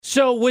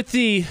So with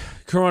the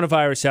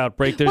coronavirus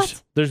outbreak,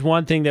 there's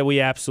one thing that we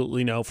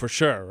absolutely know for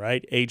sure,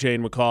 right? AJ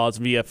and McCall's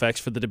VFX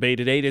for the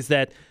debate at 8 is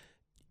that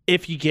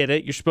if you get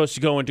it, you're supposed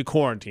to go into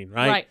quarantine,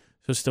 right? Right.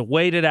 Supposed to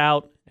wait it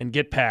out and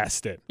get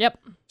past it. Yep.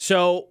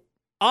 So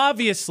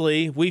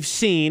obviously we've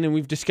seen and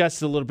we've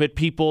discussed a little bit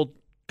people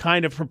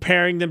kind of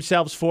preparing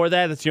themselves for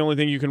that. That's the only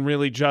thing you can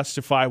really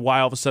justify why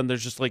all of a sudden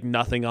there's just like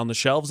nothing on the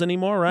shelves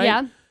anymore, right?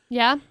 Yeah.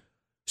 Yeah.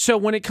 So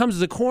when it comes to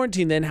the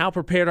quarantine, then how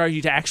prepared are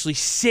you to actually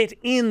sit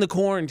in the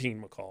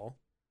quarantine, McCall?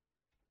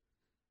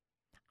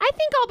 I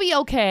think I'll be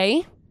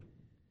okay.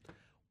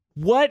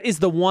 What is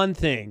the one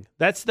thing?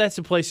 That's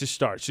the place to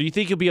start. So you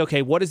think you'll be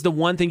okay. What is the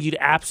one thing you'd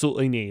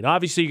absolutely need?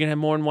 Obviously, you're going to have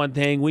more than one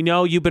thing. We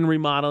know you've been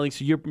remodeling,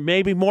 so you're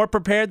maybe more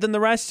prepared than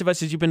the rest of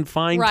us as you've been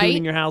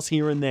fine-tuning your house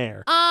here and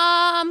there.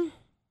 I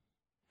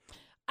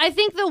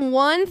think the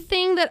one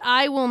thing that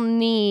I will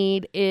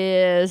need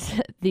is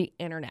the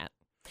internet.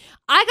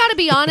 I got to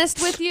be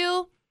honest with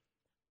you.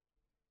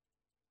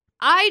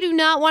 I do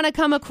not want to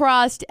come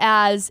across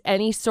as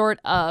any sort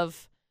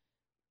of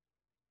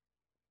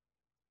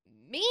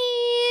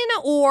mean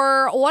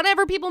or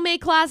whatever people may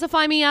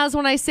classify me as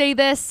when I say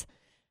this.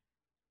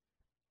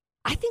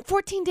 I think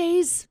 14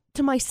 days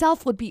to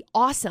myself would be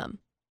awesome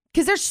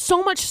because there's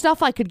so much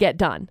stuff I could get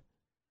done.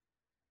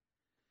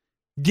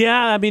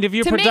 Yeah, I mean, if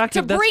you're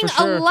productive, to bring that's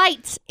for sure. a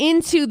light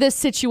into this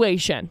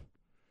situation.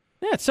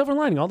 Yeah, it's silver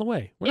lining all the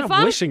way. We're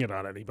not wishing it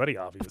on anybody,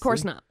 obviously. Of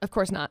course not. Of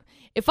course not.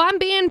 If I'm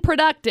being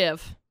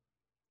productive,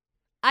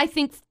 I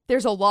think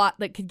there's a lot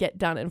that could get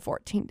done in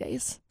 14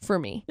 days for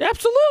me.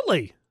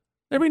 Absolutely.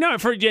 I mean,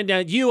 not for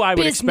you, I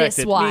would expect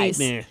it. Business-wise.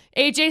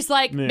 AJ's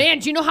like, man,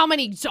 do you know how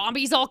many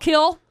zombies I'll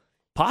kill?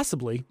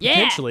 Possibly. Yeah.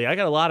 Potentially. I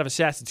got a lot of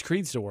Assassin's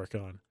Creeds to work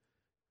on.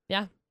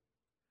 Yeah.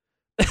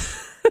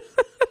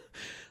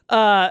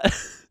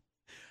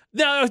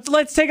 No,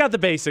 let's take out the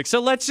basics. So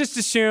let's just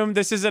assume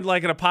this isn't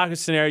like an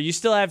apocalypse scenario. You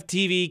still have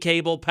TV,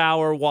 cable,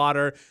 power,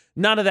 water.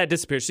 None of that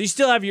disappears. So you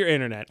still have your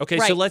internet. Okay,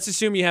 right. So let's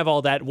assume you have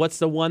all that. What's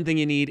the one thing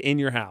you need in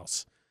your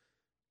house?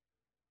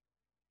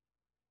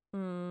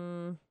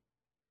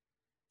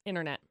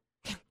 Internet.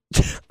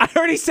 I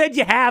already said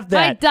you have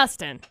that. My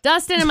Dustin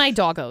and my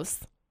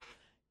doggos.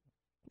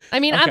 I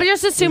mean, Okay. I'm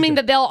just assuming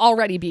that they'll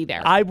already be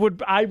there. I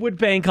would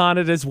bank on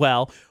it as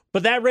well.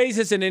 But that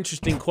raises an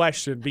interesting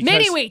question because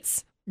Mini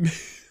wheats.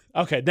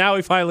 Okay, now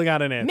we finally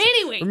got an answer.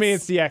 Mini wheats. For me,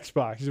 it's the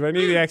Xbox. If I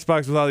need the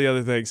Xbox with all the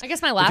other things. I guess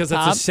my laptop. Because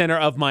that's the center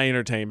of my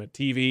entertainment.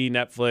 TV,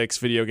 Netflix,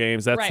 video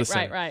games, that's the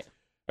center. Right.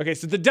 Okay,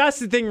 so the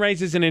Dustin thing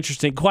raises an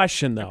interesting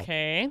question, though.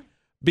 Okay.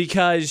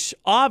 Because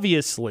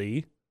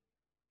obviously,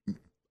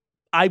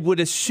 I would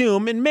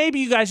assume, and maybe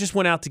you guys just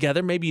went out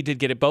together, maybe you did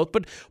get it both,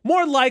 but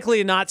more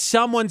likely than not,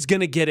 someone's going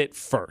to get it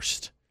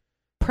first.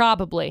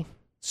 Probably.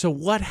 So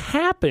what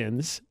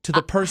happens to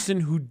the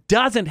person who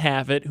doesn't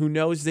have it, who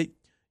knows that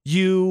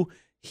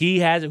he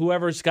has it,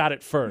 whoever's got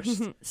it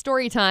first?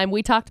 Story time.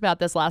 We talked about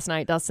this last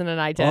night, Dustin and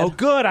I did. Oh,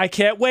 good. I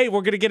can't wait.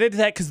 We're going to get into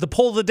that because the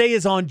poll of the day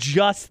is on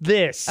just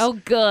this. Oh,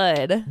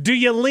 good. Do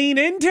you lean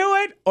into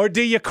it or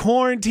do you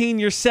quarantine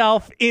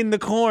yourself in the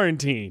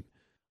quarantine?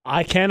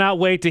 I cannot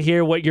wait to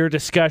hear what your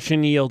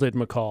discussion yielded,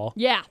 McCall.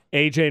 Yeah.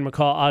 AJ and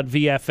McCall on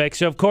VFX.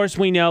 So, of course,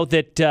 we know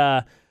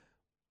that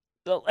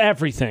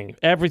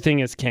everything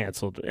is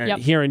canceled. Yep.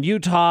 Here in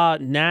Utah,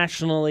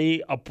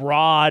 nationally,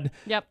 abroad.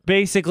 Yep.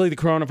 Basically, the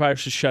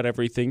coronavirus has shut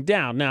everything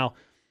down. Now,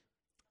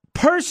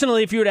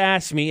 personally, if you were to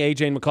ask me,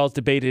 AJ and McCall's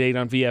debate at 8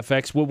 on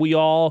VFX, will we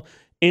all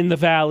in the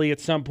Valley at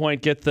some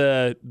point get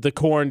the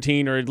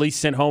quarantine or at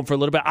least sent home for a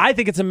little bit? I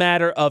think it's a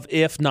matter of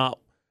if not,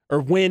 or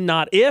when,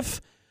 not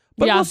if.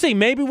 But we'll see.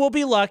 Maybe we'll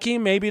be lucky.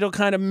 Maybe it'll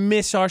kind of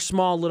miss our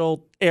small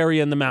little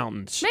area in the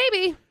mountains.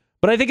 Maybe.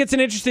 But I think it's an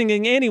interesting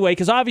thing anyway,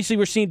 because obviously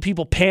we're seeing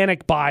people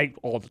panic buy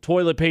all the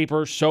toilet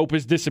paper, soap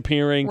is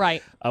disappearing.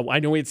 Right. I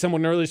know we had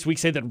someone earlier this week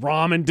say that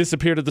ramen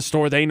disappeared at the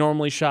store they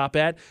normally shop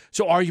at.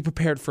 So are you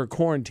prepared for a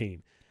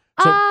quarantine?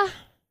 So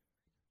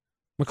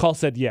McCall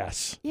said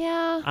yes.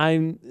 Yeah.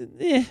 I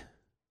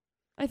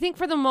think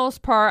for the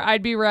most part,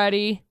 I'd be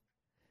ready,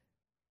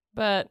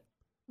 but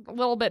a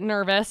little bit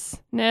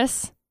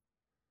nervousness.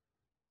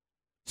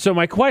 So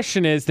my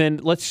question is then,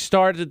 let's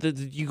start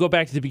you go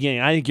back to the beginning.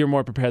 I think you're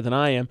more prepared than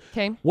I am.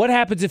 Okay. What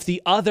happens if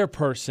the other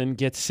person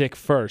gets sick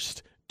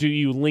first? Do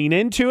you lean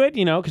into it,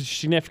 because you're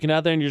significant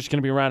other and you're just going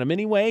to be around them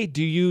anyway?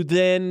 Do you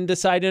then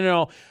decide,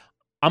 no,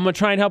 I'm going to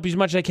try and help you as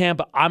much as I can,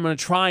 but I'm going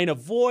to try and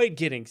avoid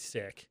getting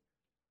sick?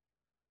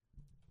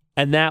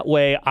 And that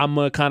way, I'm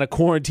going to kind of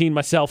quarantine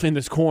myself in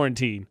this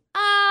quarantine.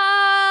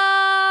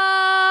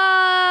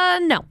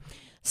 No.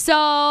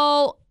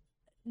 So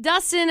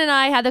Dustin and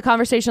I had the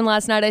conversation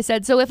last night. I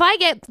said, so if I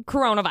get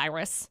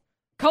coronavirus,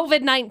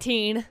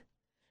 COVID-19,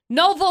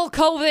 novel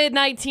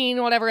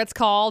COVID-19, whatever it's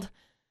called,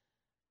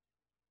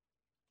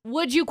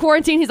 would you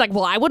quarantine? He's like,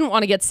 well, I wouldn't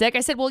want to get sick.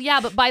 I said, well, yeah,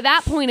 but by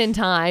that point in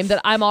time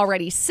that I'm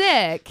already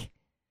sick.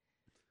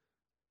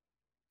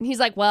 He's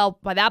like, well,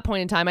 by that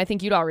point in time, I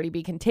think you'd already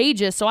be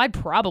contagious, so I'd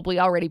probably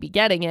already be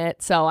getting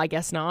it, so I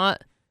guess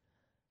not.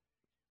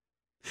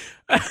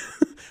 Well,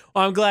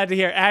 I'm glad to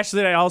hear.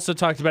 Ashley and I also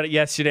talked about it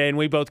yesterday, and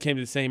we both came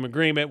to the same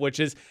agreement, which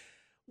is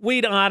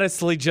we'd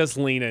honestly just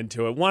lean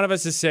into it. One of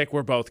us is sick,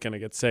 we're both going to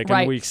get sick,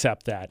 Right. and we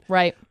accept that.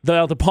 Right.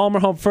 The Palmer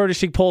Home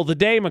Furnishing poll of the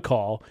day,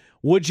 McCall,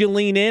 would you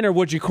lean in or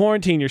would you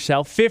quarantine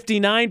yourself?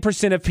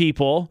 59% of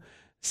people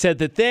said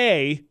that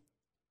they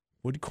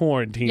would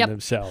quarantine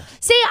themselves.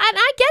 See, and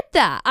I get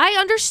that. I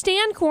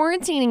understand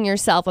quarantining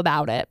yourself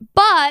about it,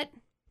 but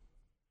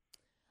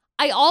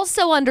I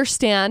also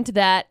understand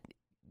that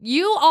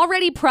you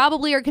already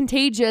probably are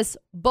contagious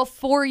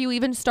before you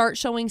even start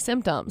showing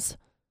symptoms.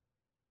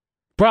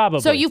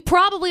 Probably. So you've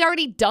probably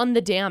already done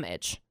the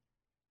damage.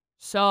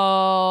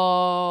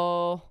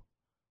 So,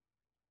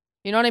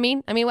 you know what I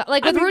mean? I mean,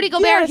 like with Rudy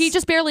Gobert, he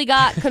just barely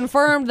got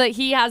confirmed that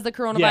he has the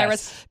coronavirus.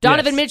 Yes.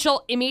 Donovan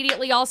Mitchell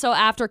immediately also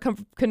after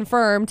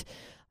confirmed.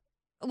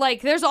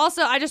 Like, there's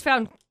also, I just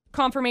found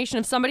confirmation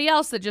of somebody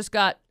else that just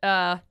got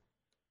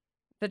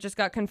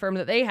confirmed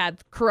that they had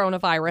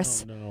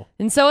coronavirus. Oh, no.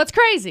 And so it's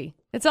crazy.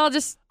 It's all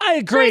just I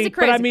agree, crazy,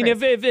 but I mean,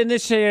 crazy. if in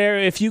this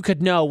scenario, if you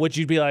could know, would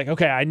you be like,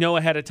 okay, I know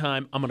ahead of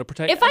time, I'm going to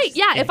protect. If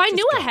I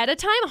knew ahead of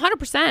time,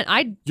 100%,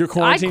 I'd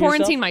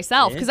quarantine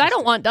myself because I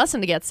don't want Dustin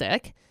to get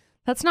sick.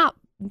 That's not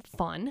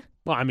fun.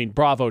 Well, I mean,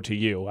 bravo to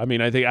you. I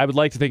mean, I would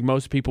like to think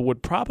most people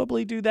would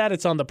probably do that.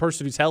 It's on the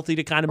person who's healthy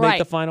to kind of make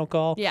the final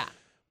call. Yeah.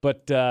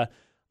 But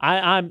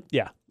I'm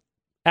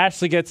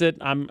Ashley gets it.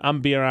 I'm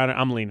being around it.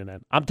 I'm leaning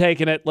in. I'm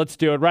taking it. Let's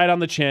do it right on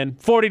the chin.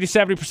 40 to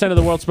 70% of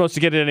the world's supposed to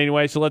get it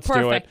anyway, so let's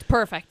do it.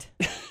 Perfect.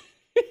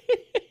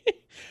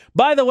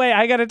 By the way,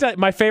 I got to tell you,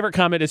 my favorite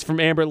comment is from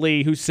Amber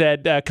Lee, who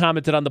said,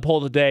 commented on the poll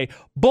today,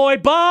 boy,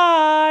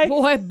 bye.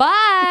 Boy,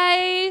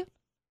 bye.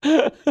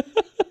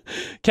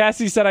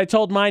 Cassie said, I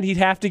told mine he'd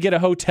have to get a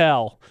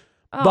hotel,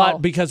 but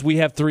because we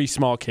have 3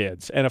 small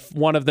kids, and if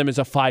one of them is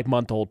a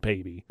 5-month-old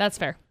baby. That's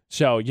fair.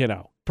 So,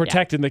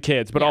 protecting the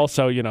kids, but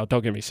also,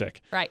 don't get me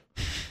sick. Right.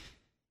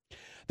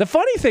 The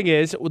funny thing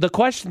is,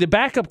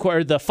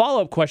 the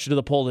follow-up question to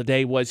the poll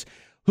today was,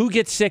 who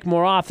gets sick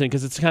more often?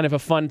 Because it's kind of a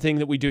fun thing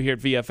that we do here at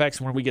VFX.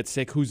 When we get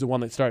sick, who's the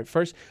one that started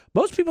first?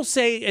 Most people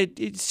say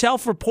it's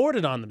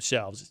self-reported on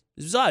themselves.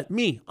 It's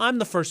me. I'm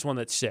the first one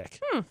that's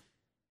sick.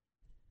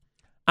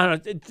 I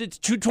don't know.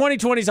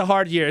 2020 is a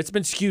hard year. It's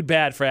been skewed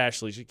bad for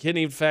Ashley. She had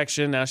kidney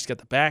infection. Now she's got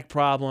the back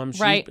problem.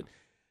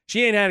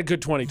 She ain't had a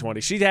good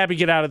 2020. She's happy to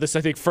get out of this,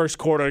 I think, first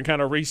quarter and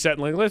kind of reset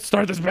and let's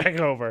start this back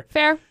over.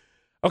 Fair.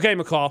 Okay,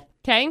 McCall.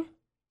 Okay.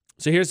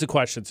 So here's the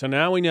question. So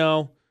now we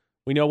know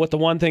what the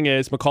one thing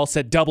is. McCall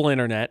said double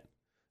internet.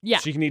 Yeah.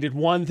 She needed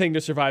one thing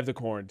to survive the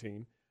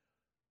quarantine.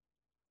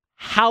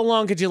 How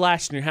long could you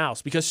last in your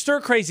house? Because stir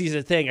crazy is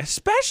a thing,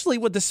 especially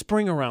with the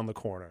spring around the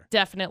corner.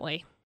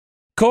 Definitely.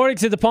 According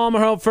to the Palmer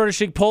Home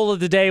Furnishing poll of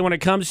the day, when it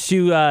comes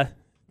to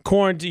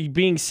quarantine,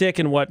 being sick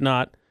and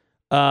whatnot,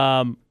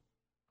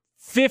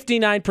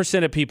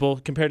 59% of people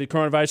compared to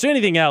coronavirus or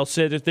anything else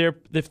said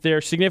if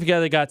their significant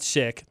other got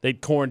sick,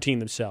 they'd quarantine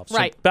themselves.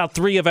 Right. So about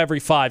 3 of every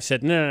 5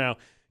 said, no,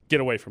 get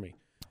away from me.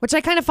 Which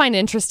I kind of find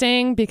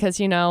interesting because,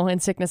 in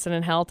sickness and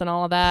in health and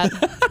all of that.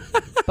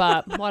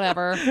 But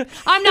whatever.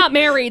 I'm not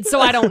married,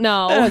 so I don't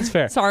know. That's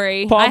fair.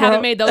 Sorry. Palmer, I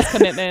haven't made those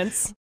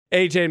commitments.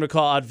 AJ and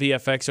McCall on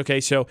VFX. Okay,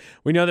 so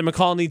we know that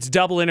McCall needs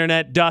double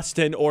internet,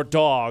 Dustin, or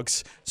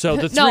dogs. So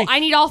No, I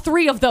need all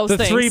 3 of those things.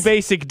 The 3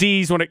 basic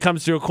Ds when it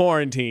comes to a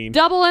quarantine.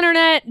 Double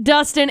internet,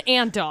 Dustin,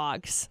 and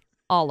dogs.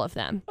 All of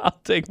them. I'll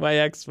take my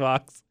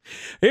Xbox.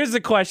 Here's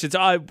the question.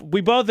 So, we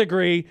both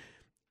agree.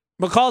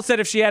 McCall said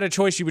if she had a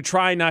choice, she would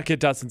try and not get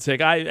Dustin sick.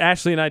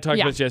 Ashley and I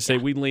talked about this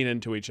yesterday. We lean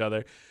into each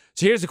other.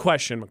 So here's the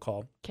question,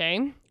 McCall.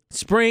 Okay.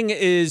 Spring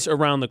is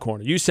around the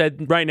corner. You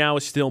said right now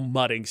is still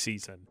mudding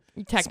season.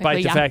 Technically,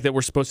 despite the fact that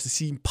we're supposed to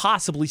see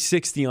possibly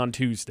 60 on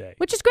Tuesday.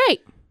 Which is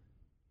great.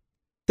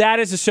 That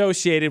is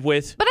associated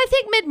with... But I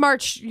think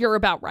mid-March, you're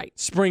about right.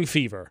 Spring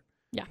fever.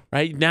 Yeah.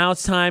 Right? Now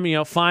it's time,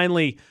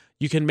 finally...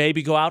 You can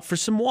maybe go out for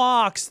some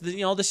walks.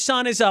 The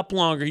sun is up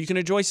longer. You can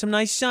enjoy some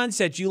nice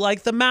sunsets. You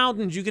like the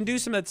mountains. You can do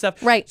some of that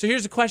stuff. Right. So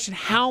here's the question.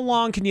 How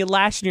long can you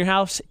last in your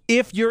house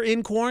if you're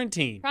in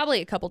quarantine?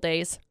 Probably a couple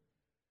days.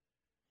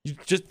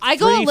 Just I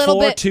go 3, a little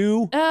 4, bit,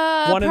 2,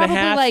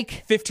 1.5,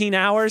 like 15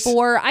 hours?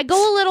 4. I go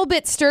a little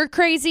bit stir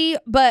crazy,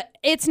 but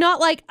it's not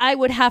like I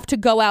would have to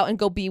go out and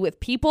go be with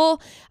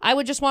people. I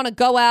would just want to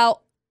go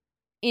out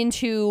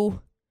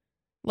into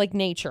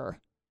nature.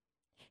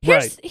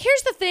 Here's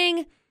the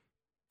thing.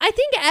 I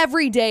think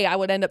every day I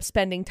would end up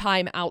spending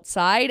time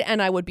outside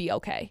and I would be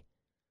okay.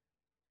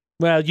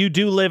 Well, you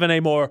do live in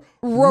a more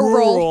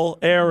rural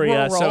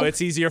area, so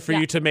it's easier for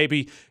you to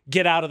maybe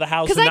get out of the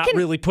house and not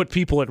really put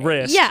people at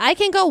risk. Yeah, I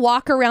can go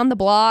walk around the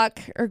block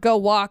or go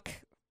walk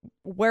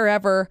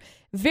wherever.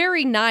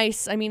 Very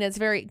nice. I mean, it's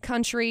very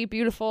country,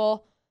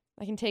 beautiful.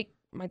 I can take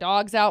my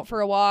dogs out for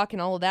a walk and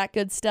all of that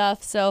good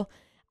stuff. So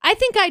I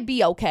think I'd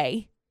be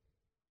okay.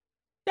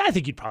 Yeah, I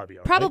think you'd probably be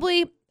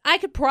okay. I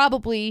could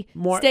probably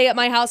stay at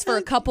my house for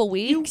a couple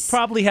weeks. You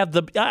probably have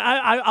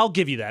I'll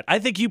give you that. I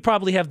think you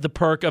probably have the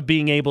perk of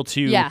being able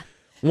to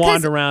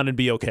wander around and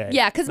be okay.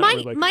 Yeah, because Not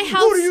really like, my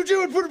house. what are you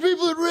doing? Putting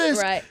people at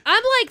risk. Right.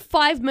 I'm like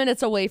 5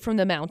 minutes away from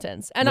the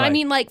mountains. And I Right.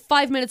 mean like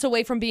 5 minutes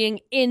away from being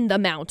in the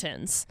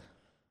mountains.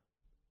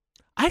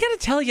 I got to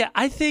tell you,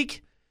 I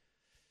think,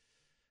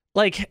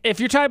 like, if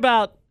you're talking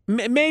about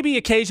maybe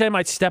occasionally I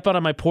might step out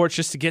on my porch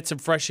just to get some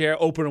fresh air,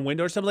 open a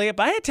window or something like that.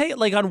 But I had to tell you,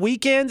 like, on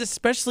weekends,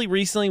 especially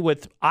recently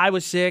with I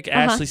was sick,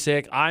 Ashley's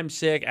sick, I'm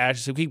sick,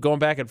 Ashley's sick, we keep going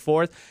back and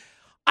forth.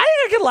 I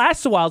think I could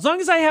last a while. As long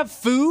as I have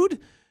food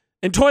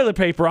and toilet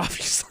paper,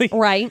 obviously.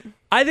 Right.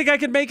 I think I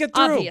could make it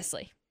through.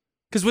 Obviously.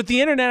 Because with the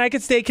internet, I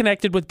could stay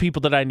connected with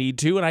people that I need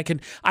to, and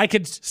I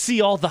could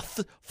see all the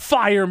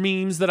fire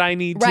memes that I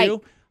need Right.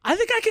 to. I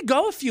think I could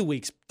go a few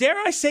weeks. Dare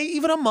I say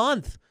even a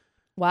month.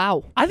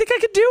 Wow. I think I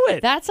could do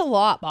it. That's a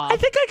lot, Bob. I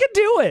think I could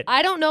do it.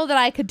 I don't know that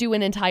I could do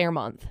an entire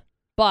month,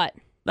 but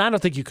I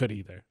don't think you could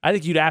either. I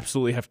think you'd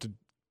absolutely have to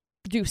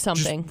do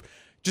something.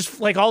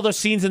 just like all those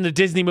scenes in the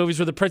Disney movies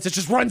where the princess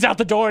just runs out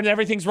the door and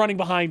everything's running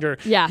behind her.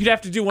 Yeah. You'd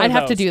have to do one of I'd those.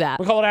 have to do that.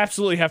 McCall would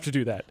absolutely have to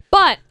do that.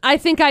 But I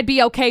think I'd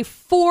be okay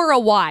for a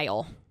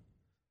while.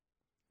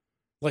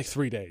 Like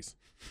 3 days.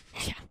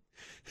 Yeah.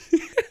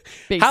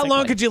 How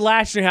long Basically. could you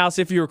last in your house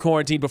if you were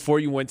quarantined before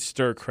you went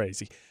stir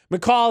crazy?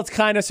 McCall, it's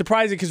kind of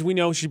surprising because we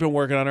know she's been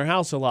working on her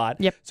house a lot.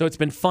 Yep. So it's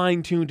been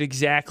fine-tuned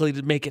exactly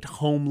to make it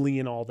homely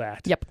and all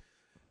that. Yep.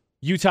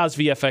 Utah's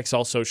VFX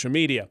all social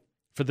media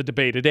for the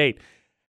debate at 8.